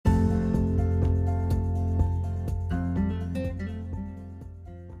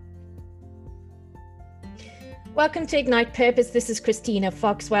Welcome to Ignite Purpose. This is Christina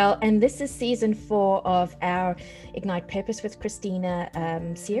Foxwell, and this is season 4 of our Ignite Purpose with Christina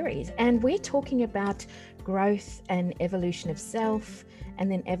series. And we're talking about growth and evolution of self, and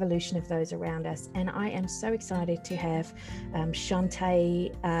then evolution of those around us. And I am so excited to have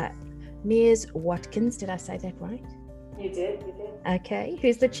Shantae Mears Watkins. Did I say that right? You did. Okay,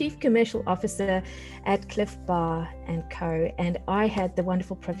 who's the Chief Commercial Officer at Cliff Bar & Co. And I had the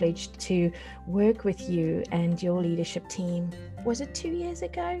wonderful privilege to work with you and your leadership team. Was it 2 years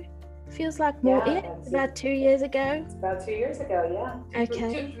ago? Feels like more. Yeah, about 2 years ago. It's about 2 years ago, yeah.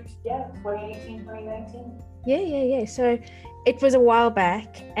 Okay. Yeah, 2018, 2019. Yeah. So it was a while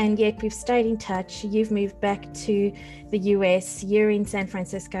back, and yet we've stayed in touch. You've moved back to the US. You're in San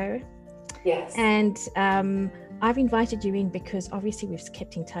Francisco. Yes. And I've invited you in because obviously we've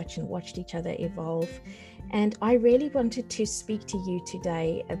kept in touch and watched each other evolve. And I really wanted to speak to you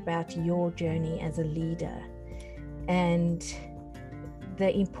today about your journey as a leader and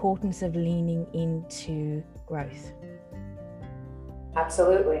the importance of leaning into growth.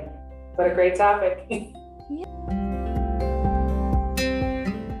 Absolutely. What a great topic. Yes.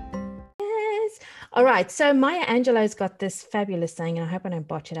 All right. So Maya Angelou's got this fabulous saying, and I hope I don't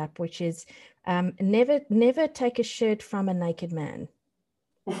botch it up, which is never take a shirt from a naked man.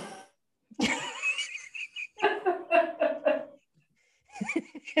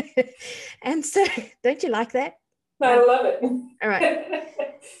 And so, don't you like that? I love it. All right.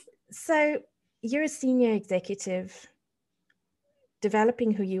 So you're a senior executive.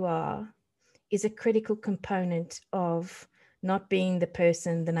 Developing who you are is a critical component of not being the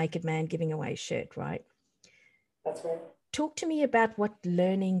person, the naked man giving away a shirt, right? That's right. Talk to me about what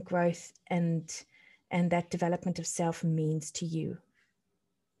learning, growth, and that development of self means to you.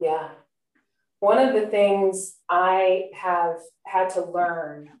 Yeah. One of the things I have had to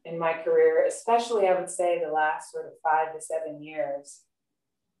learn in my career, especially I would say the last sort of 5 to 7 years,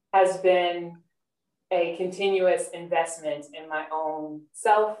 has been a continuous investment in my own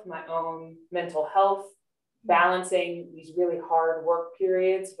self, my own mental health, balancing these really hard work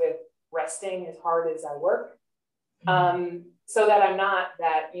periods with resting as hard as I work. So that I'm not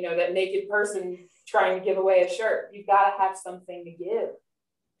that naked person trying to give away a shirt. You've got to have something to give.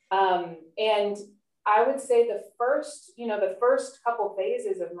 And I would say the first couple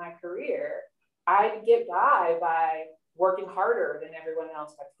phases of my career, I'd get by working harder than everyone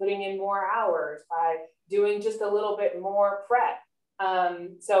else, by putting in more hours, by doing just a little bit more prep.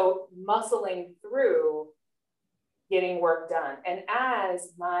 So muscling through getting work done. And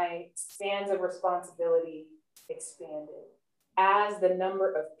as my spans of responsibility expanded, as the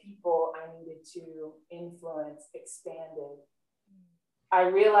number of people I needed to influence expanded, I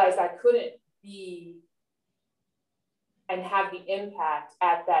realized I couldn't be and have the impact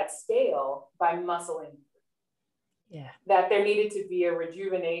at that scale by muscling. Yeah. That there needed to be a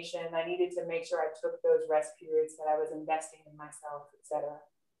rejuvenation. I needed to make sure I took those rest periods, that I was investing in myself, et cetera.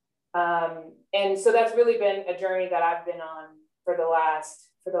 And so that's really been a journey that I've been on for the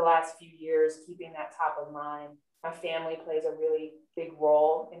last few years, keeping that top of mind. My family plays a really big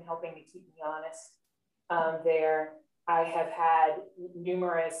role in helping to keep me honest there. I have had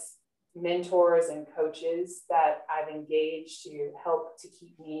numerous mentors and coaches that I've engaged to help to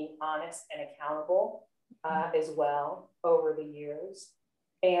keep me honest and accountable as well over the years.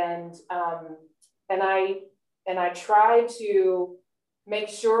 And I try to make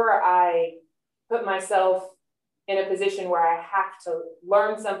sure I put myself in a position where I have to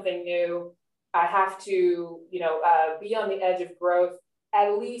learn something new. I have to, be on the edge of growth,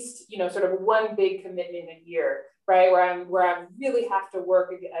 at least, sort of one big commitment a year, right? Where I really have to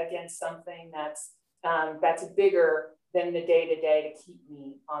work against something that's bigger than the day-to-day to keep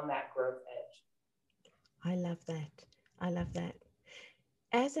me on that growth edge. I love that.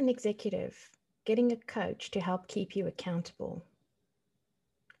 As an executive, getting a coach to help keep you accountable,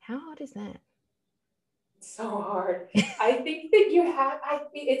 how hard is that? So hard. I think that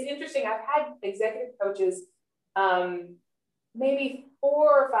it's interesting. I've had executive coaches maybe 4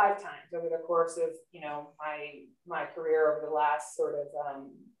 or 5 times over the course of, my career over the last sort of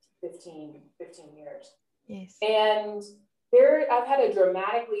 15 years. Yes. And I've had a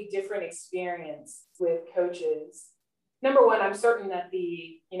dramatically different experience with coaches. Number one, I'm certain that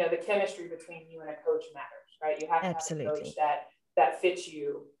the chemistry between you and a coach matters, right? You have to Absolutely. have a coach that fits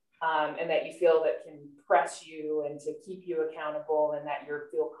you. And that you feel that can press you and to keep you accountable, and that you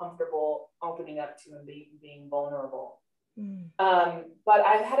feel comfortable opening up to and being vulnerable. But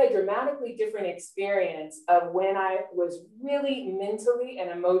I've had a dramatically different experience of when I was really mentally and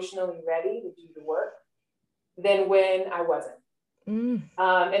emotionally ready to do the work than when I wasn't.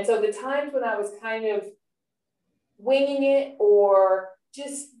 And so the times when I was kind of winging it or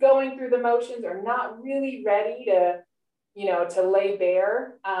just going through the motions or not really ready to, to lay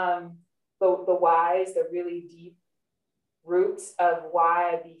bare the whys, the really deep roots of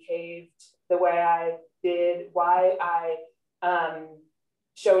why I behaved the way I did, why I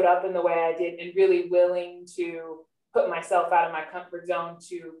showed up in the way I did, and really willing to put myself out of my comfort zone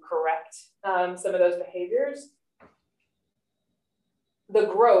to correct some of those behaviors. The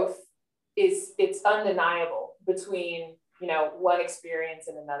growth it's undeniable between, one experience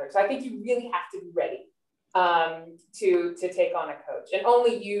and another. So I think you really have to be ready to take on a coach. And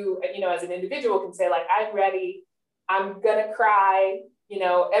only you, as an individual can say, like, I'm ready. I'm gonna cry,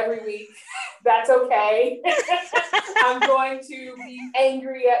 every week. That's okay. I'm going to be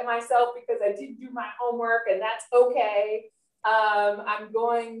angry at myself because I didn't do my homework, and that's okay. I'm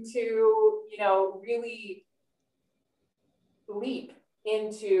going to, really leap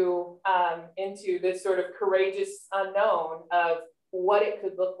into this sort of courageous unknown of what it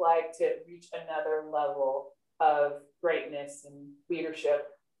could look like to reach another level of greatness and leadership,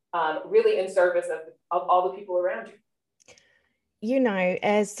 really in service of all the people around you.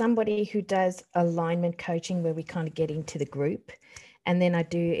 As somebody who does alignment coaching, where we kind of get into the group, and then I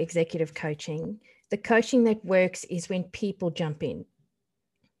do executive coaching, the coaching that works is when people jump in.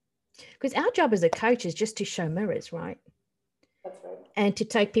 Because our job as a coach is just to show mirrors, right? That's right. And to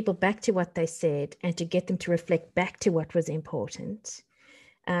take people back to what they said and to get them to reflect back to what was important.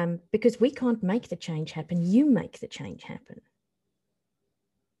 Because we can't make the change happen. You make the change happen.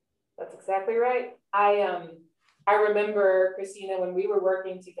 That's exactly right. I remember, Christina, when we were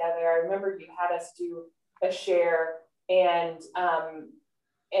working together, I remember you had us do a share, and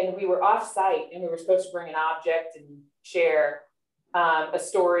we were off site, and we were supposed to bring an object and share a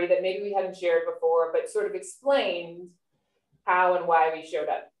story that maybe we hadn't shared before, but sort of explained how and why we showed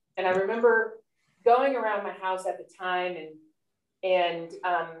up. And I remember going around my house at the time, and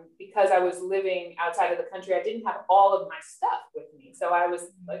because I was living outside of the country, I didn't have all of my stuff with me. So I was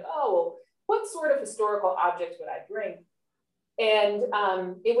like, oh, well, what sort of historical objects would I bring? And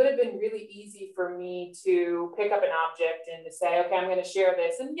it would have been really easy for me to pick up an object and to say, okay, I'm going to share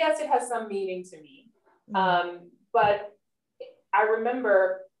this. And yes, it has some meaning to me. But I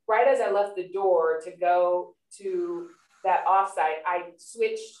remember right as I left the door to go to that offsite, I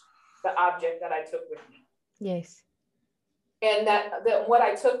switched the object that I took with me. Yes. And that what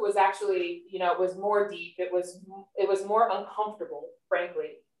I took was actually, it was more deep. It was more uncomfortable,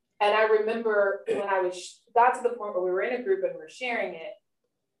 frankly. And I remember when I got to the point where we were in a group and we were sharing it,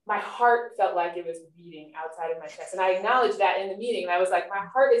 my heart felt like it was beating outside of my chest. And I acknowledged that in the meeting. And I was like, my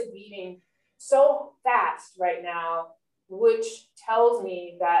heart is beating so fast right now, which tells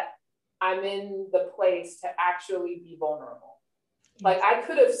me that I'm in the place to actually be vulnerable. Yes. Like I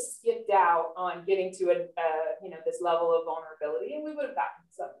could have skipped out on getting to this level of vulnerability, and we would have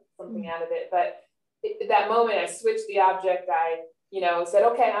gotten something out of it. But at that moment, I switched the object. I said,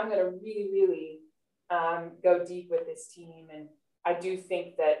 okay, I'm going to really, really go deep with this team. And I do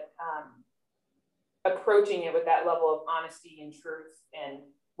think that approaching it with that level of honesty and truth and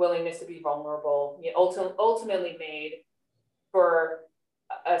willingness to be vulnerable, ultimately made for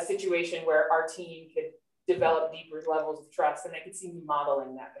a situation where our team could develop deeper levels of trust. And I could see me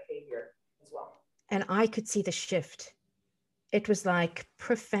modeling that behavior as well. And I could see the shift. It was like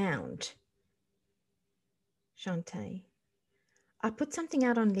profound. Shantae. I put something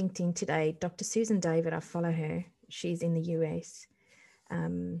out on LinkedIn today. Dr. Susan David, I follow her. She's in the US.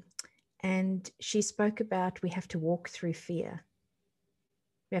 And she spoke about we have to walk through fear.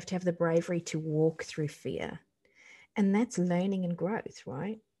 We have to have the bravery to walk through fear. And that's learning and growth,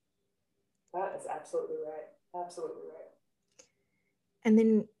 right? That is absolutely right. Absolutely right. And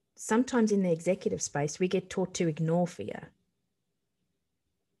then sometimes in the executive space, we get taught to ignore fear.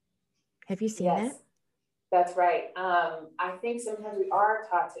 Have you seen that? That's right. I think sometimes we are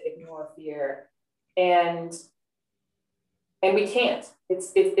taught to ignore fear, and we can't.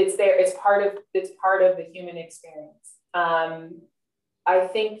 It's there. It's part of the human experience. I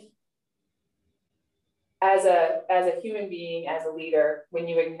think as a human being, as a leader, when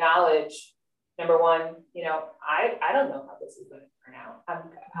you acknowledge, number one, I don't know how this is going to turn out.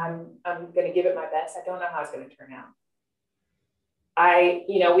 I'm going to give it my best. I don't know how it's going to turn out.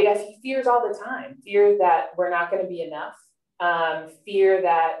 We have fears all the time. Fear that we're not going to be enough. Fear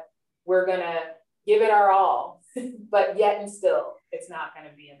that we're going to give it our all, but yet and still it's not going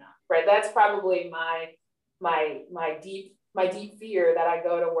to be enough. Right? That's probably my deep fear that I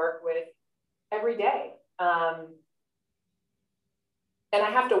go to work with every day. And I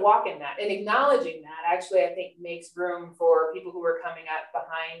have to walk in that, and acknowledging that actually, I think, makes room for people who are coming up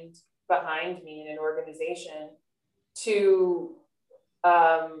behind me in an organization to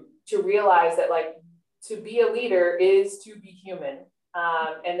realize that like to be a leader is to be human,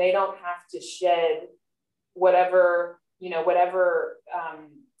 and they don't have to shed whatever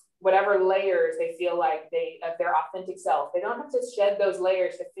whatever layers they feel like of their authentic self. They don't have to shed those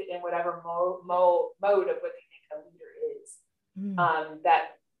layers to fit in whatever mode of what they think a leader is.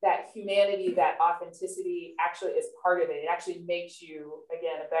 That humanity, that authenticity actually is part of it. It actually makes you,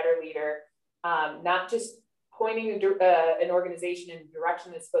 again, a better leader, not just pointing an organization in the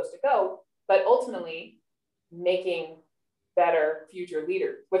direction it's supposed to go, but ultimately making better future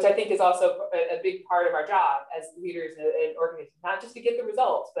leaders, which I think is also a big part of our job as leaders in organizations, not just to get the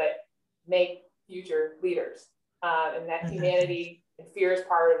results, but make future leaders. And that humanity and fear is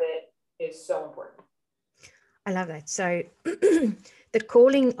part of it is so important. I love that. So the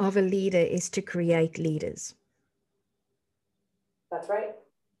calling of a leader is to create leaders. That's right.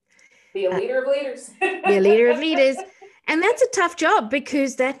 Be a leader of leaders. Be a leader of leaders. And that's a tough job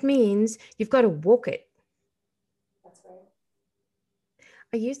because that means you've got to walk it. That's right.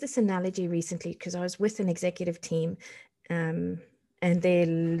 I used this analogy recently because I was with an executive team and their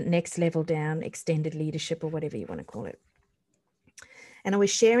next level down, extended leadership or whatever you want to call it. And I was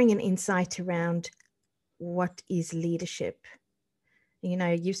sharing an insight around what is leadership. You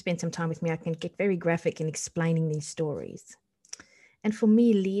know, you've spent some time with me. I can get very graphic in explaining these stories. And for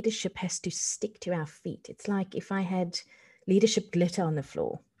me, leadership has to stick to our feet. It's like if I had leadership glitter on the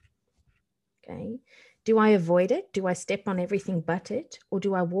floor. Okay. Do I avoid it? Do I step on everything but it? Or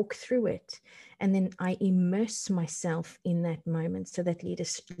do I walk through it? And then I immerse myself in that moment so that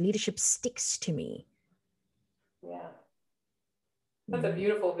leadership sticks to me. Yeah. That's a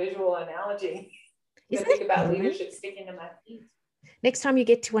beautiful visual analogy. Isn't think it about cool? leadership sticking to my feet. Next time you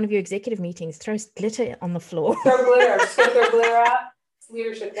get to one of your executive meetings, throw glitter on the floor. Throw glitter. I'm just going to throw glitter out. It's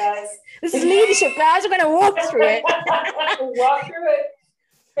leadership, guys. This is leadership, guys. We're going to walk through it. Walk through it.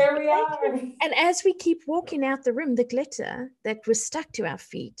 Here we are. And as we keep walking out the room, the glitter that was stuck to our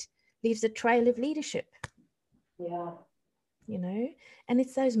feet leaves a trail of leadership. Yeah. You know, and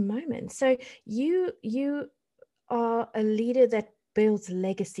it's those moments. So you are a leader that builds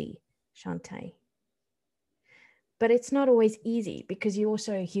legacy, Shantae. But it's not always easy because you're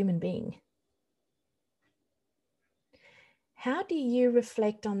also a human being. How do you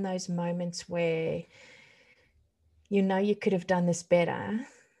reflect on those moments where you know you could have done this better,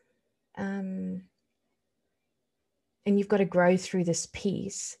 and you've got to grow through this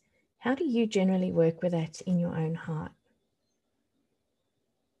piece? How do you generally work with that in your own heart?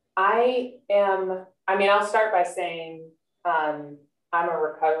 I'll start by saying I'm a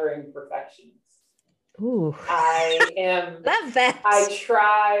recovering perfectionist. Ooh, I am. Love that. I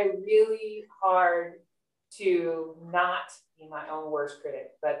try really hard to not be my own worst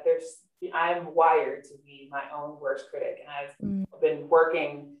critic, but I'm wired to be my own worst critic, and I've been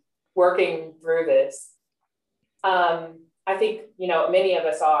working through this. I think many of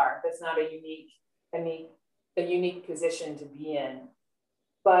us are. That's not a unique position to be in.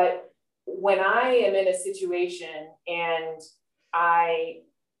 But when I am in a situation and I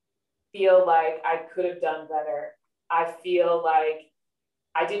feel like I could have done better, I feel like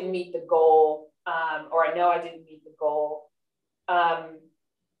I didn't meet the goal, or I know I didn't meet the goal, I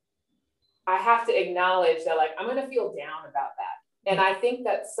have to acknowledge that I'm going to feel down about that. And I think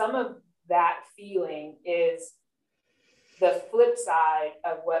that some of that feeling is the flip side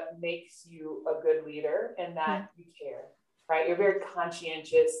of what makes you a good leader, and that you care, right? You're very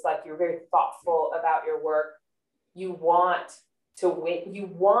conscientious, you're very thoughtful about your work. You want to win. You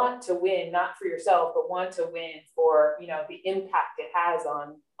want to win, not for yourself, but want to win for, the impact it has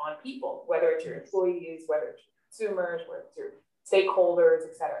on people, whether it's your employees, whether it's your consumers, whether it's your stakeholders,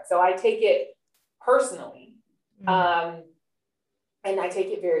 et cetera. So I take it personally. And I take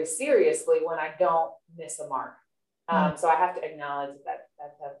it very seriously when I don't miss a mark. So I have to acknowledge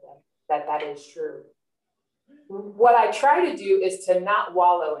that is true. What I try to do is to not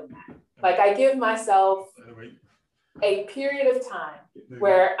wallow in that. I give myself a period of time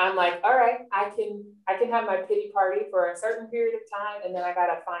where I'm like, all right, I can have my pity party for a certain period of time, and then I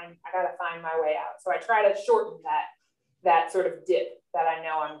gotta find my way out. So I try to shorten that sort of dip that I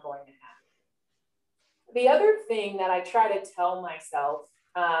know I'm going to have. The other thing that I try to tell myself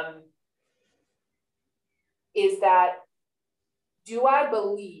is that, do I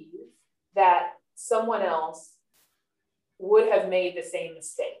believe that someone else would have made the same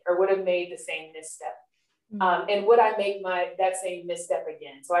mistake or would have made the same misstep? And would I make that same misstep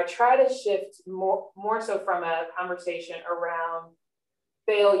again? So I try to shift more so from a conversation around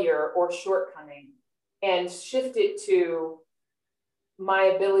failure or shortcoming, and shift it to my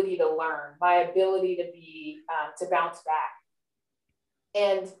ability to learn, my ability to be, to bounce back.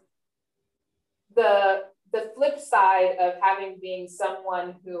 And the flip side of having being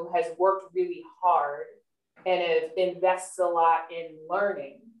someone who has worked really hard and invests a lot in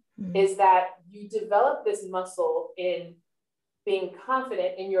learning is that you develop this muscle in being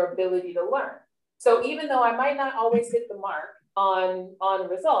confident in your ability to learn. So even though I might not always hit the mark on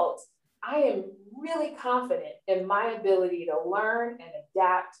results, I am really confident in my ability to learn and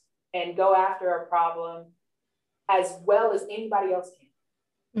adapt and go after a problem as well as anybody else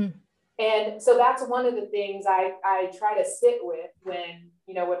can. And so that's one of the things I try to sit with when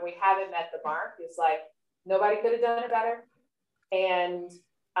we haven't met the mark, is like, nobody could have done it better. And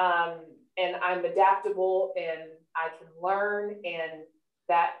I'm adaptable and I can learn, and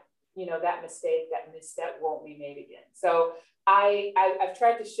that mistake, that misstep won't be made again. So I've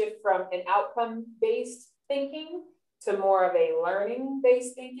tried to shift from an outcome-based thinking to more of a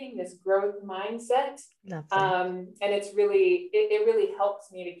learning-based thinking, this growth mindset. And it really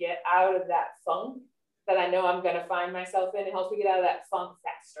helps me to get out of that funk that I know I'm going to find myself in. It helps me get out of that funk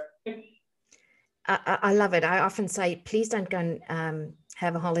faster. I love it. I often say, please don't go and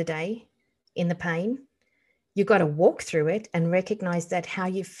have a holiday in the pain. You got to walk through it and recognize that how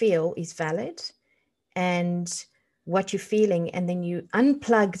you feel is valid and what you're feeling. And then you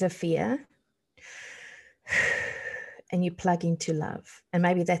unplug the fear and you plug into love. And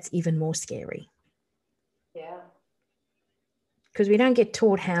maybe that's even more scary. Yeah. Because we don't get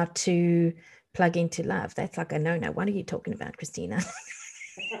taught how to plug into love. That's like a no-no. What are you talking about, Christina?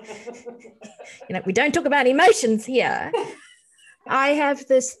 We don't talk about emotions here. I have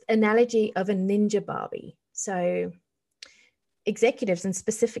this analogy of a ninja Barbie. So executives, and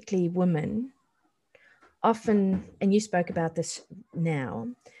specifically women, often, and you spoke about this now,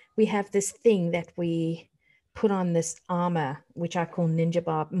 we have this thing that we put on, this armor, which I call Ninja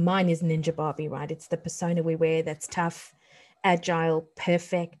Barbie. Mine is Ninja Barbie, right? It's the persona we wear that's tough, agile,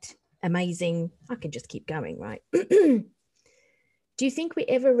 perfect, amazing. I can just keep going, right? Do you think we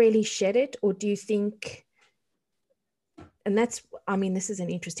ever really shed it? Or do you think, and that's, I mean, this is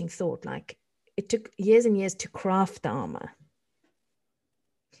an interesting thought, like it took years and years to craft the armor.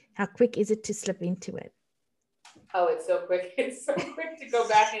 How quick is it to slip into it? Oh, it's so quick. It's so quick to go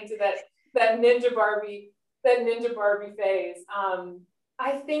back into that Ninja Barbie phase.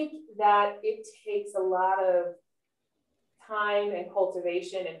 I think that it takes a lot of time and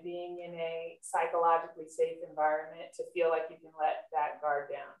cultivation and being in a psychologically safe environment to feel like you can let that guard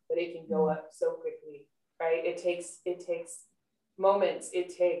down, but it can go up so quickly, right? It takes moments.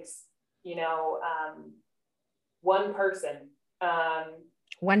 It takes, one person,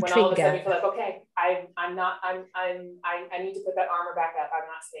 one when trigger. all of a sudden you feel like, okay, I need to put that armor back up. I'm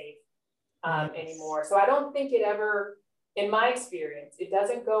not safe anymore. So I don't think it ever, in my experience, it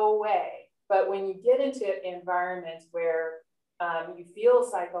doesn't go away. But when you get into environments where you feel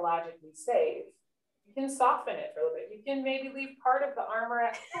psychologically safe, you can soften it for a little bit. You can maybe leave part of the armor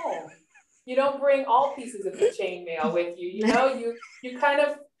at home. You don't bring all pieces of the chainmail with you. You kind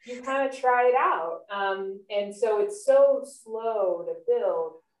of try it out. And so it's so slow to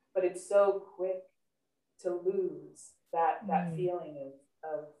build, but it's so quick to lose that feeling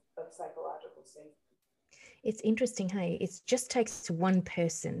of psychological safety. It's interesting, hey? It just takes one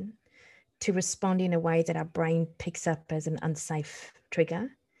person to respond in a way that our brain picks up as an unsafe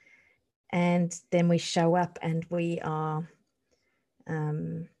trigger. And then we show up and we are,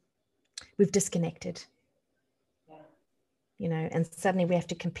 we've disconnected, and suddenly we have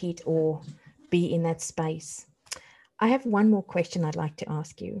to compete or be in that space. I have one more question I'd like to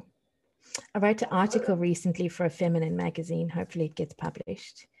ask you. I wrote an article recently for a feminine magazine, hopefully it gets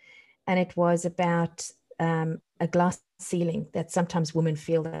published. And it was about a glass ceiling that sometimes women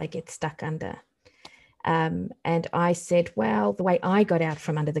feel that they get stuck under. And I said, well, the way I got out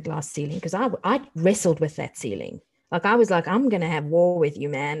from under the glass ceiling, because I wrestled with that ceiling. Like I was like, I'm going to have war with you,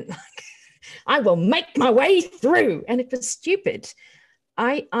 man. I will make my way through. And it was stupid.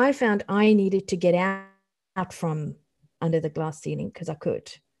 I found I needed to get out from under the glass ceiling because I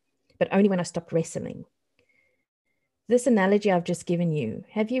could, but only when I stopped wrestling. This analogy I've just given you,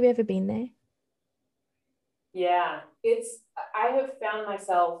 have you ever been there? Yeah, I have found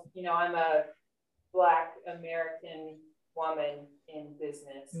myself, I'm a Black American woman in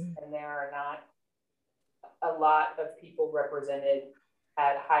business, and there are not a lot of people represented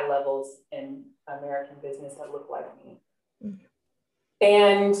at high levels in American business that look like me.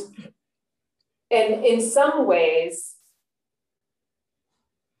 And in some ways,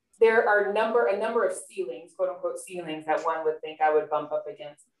 there are a number of ceilings, quote unquote ceilings, that one would think I would bump up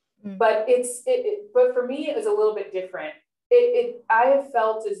against. But but for me, it was a little bit different. I have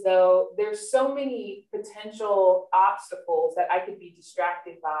felt as though there's so many potential obstacles that I could be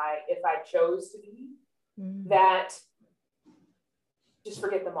distracted by if I chose to be, that just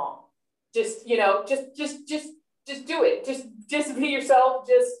forget them all. Just, just do it. Just be yourself,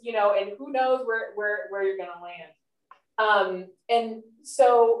 and who knows where you're going to land. And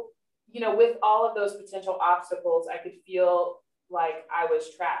so, with all of those potential obstacles, I could feel like I was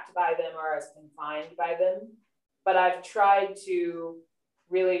trapped by them or I was confined by them. But I've tried to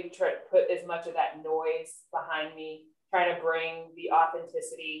really try to put as much of that noise behind me, trying to bring the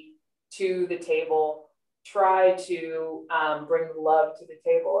authenticity to the table, try to bring love to the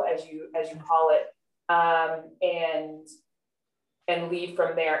table, as you call it, and lead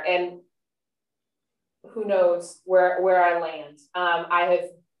from there. And who knows where I land. I have,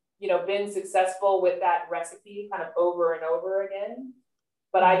 been successful with that recipe kind of over and over again.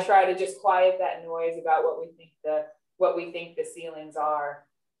 But I try to just quiet that noise about what we think the ceilings are.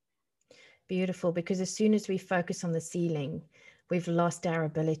 Beautiful, because as soon as we focus on the ceiling, we've lost our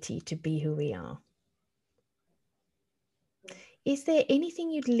ability to be who we are. Is there anything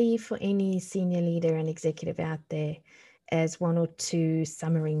you'd leave for any senior leader and executive out there as one or two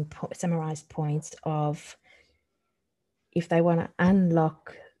summarized points of if they want to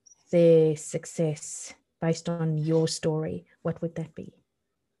unlock their success based on your story, what would that be?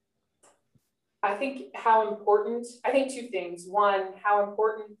 I think two things. One, how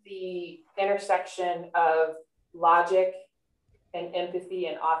important the intersection of logic and empathy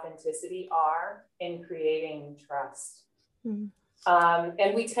and authenticity are in creating trust. And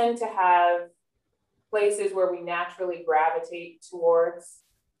we tend to have places where we naturally gravitate towards.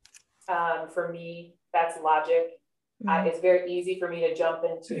 For me, that's logic. It's very easy for me to jump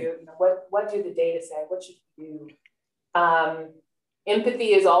into, what do the data say? What should you do?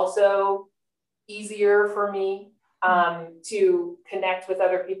 Empathy is also easier for me to connect with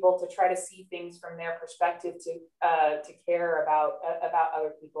other people, to try to see things from their perspective, to care about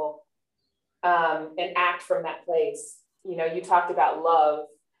other people, and act from that place. You talked about love.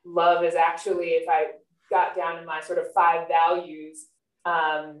 Love is actually, if I got down in my sort of 5 values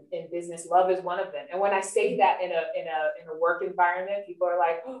in business, love is one of them. And when I say that in a work environment, people are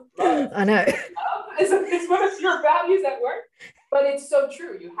like, oh, love. I know. Love is one of your values at work. But it's so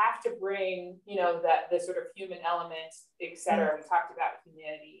true. You have to bring, the sort of human element, et cetera. We talked about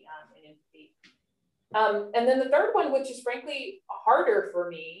humanity and empathy. And then the third one, which is frankly harder for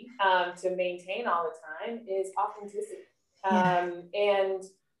me to maintain all the time, is authenticity. And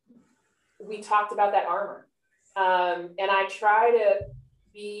we talked about that armor. And I try to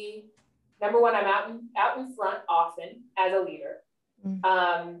be, number one, I'm out in front often as a leader,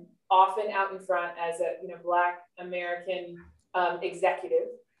 often out in front as a Black American executive,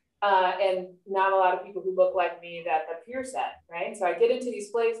 and not a lot of people who look like me that appear set, right? So I get into these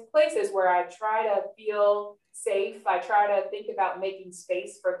places where I try to feel safe. I try to think about making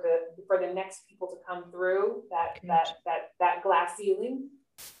space for the next people to come through that glass ceiling,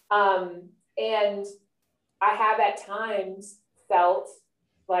 and I have at times felt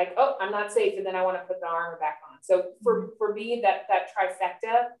like, oh, I'm not safe, and then I want to put the armor back on. So for me, that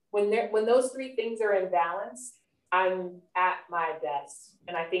trifecta, when those 3 things are in balance, I'm at my best.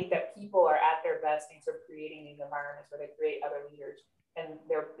 And I think that people are at their best in sort of creating these environments where they create other leaders and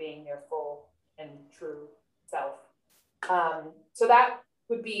they're being their full and true self. So that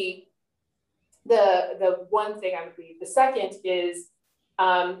would be the one thing I would leave. The second is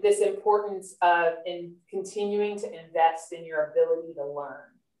this importance of continuing to invest in your ability to learn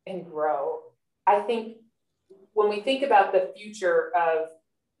and grow. I think when we think about the future of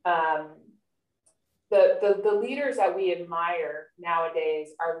the leaders that we admire nowadays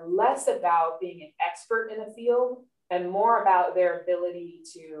are less about being an expert in a field and more about their ability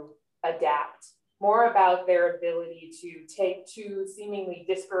to adapt, more about their ability to take 2 seemingly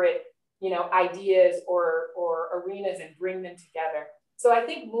disparate, ideas or arenas and bring them together. So I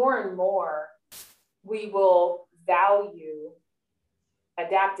think more and more we will value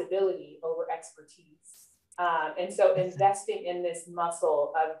adaptability over expertise. And so investing in this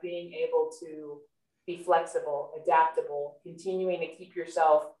muscle of being able to be flexible, adaptable, continuing to keep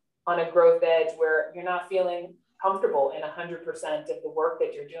yourself on a growth edge where you're not feeling comfortable in 100% of the work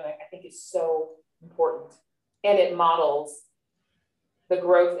that you're doing, I think is so important. And it models the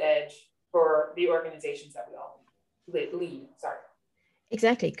growth edge for the organizations that we all lead. Sorry.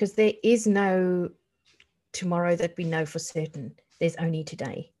 Exactly, because there is no tomorrow that we know for certain. There's only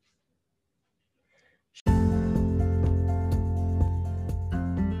today.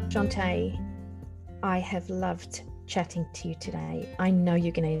 Shantae, I have loved chatting to you today. I know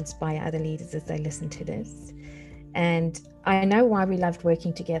you're going to inspire other leaders as they listen to this. And I know why we loved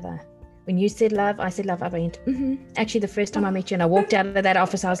working together. When you said love, I said love. I went, Actually, the first time I met you and I walked out of that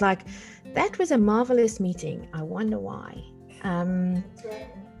office, I was like, that was a marvelous meeting. I wonder why. And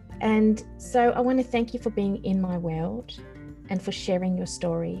so I want to thank you for being in my world and for sharing your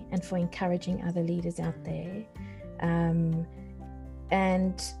story and for encouraging other leaders out there.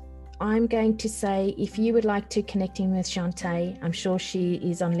 And I'm going to say, if you would like to connect in with Shantae, I'm sure she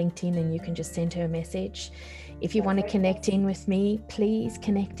is on LinkedIn and you can just send her a message. If you want to connect in with me, please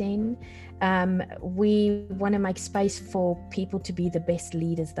connect in. We want to make space for people to be the best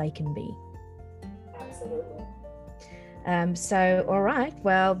leaders they can be. Absolutely. So, all right.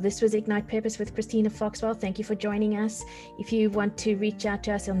 Well, this was Ignite Purpose with Christina Foxwell. Thank you for joining us. If you want to reach out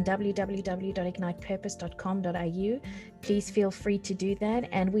to us on www.ignitepurpose.com.au, please feel free to do that.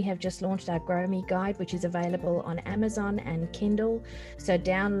 And we have just launched our Grow Me Guide, which is available on Amazon and Kindle. So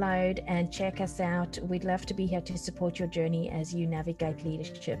download and check us out. We'd love to be here to support your journey as you navigate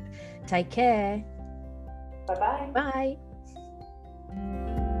leadership. Take care. Bye-bye. Bye.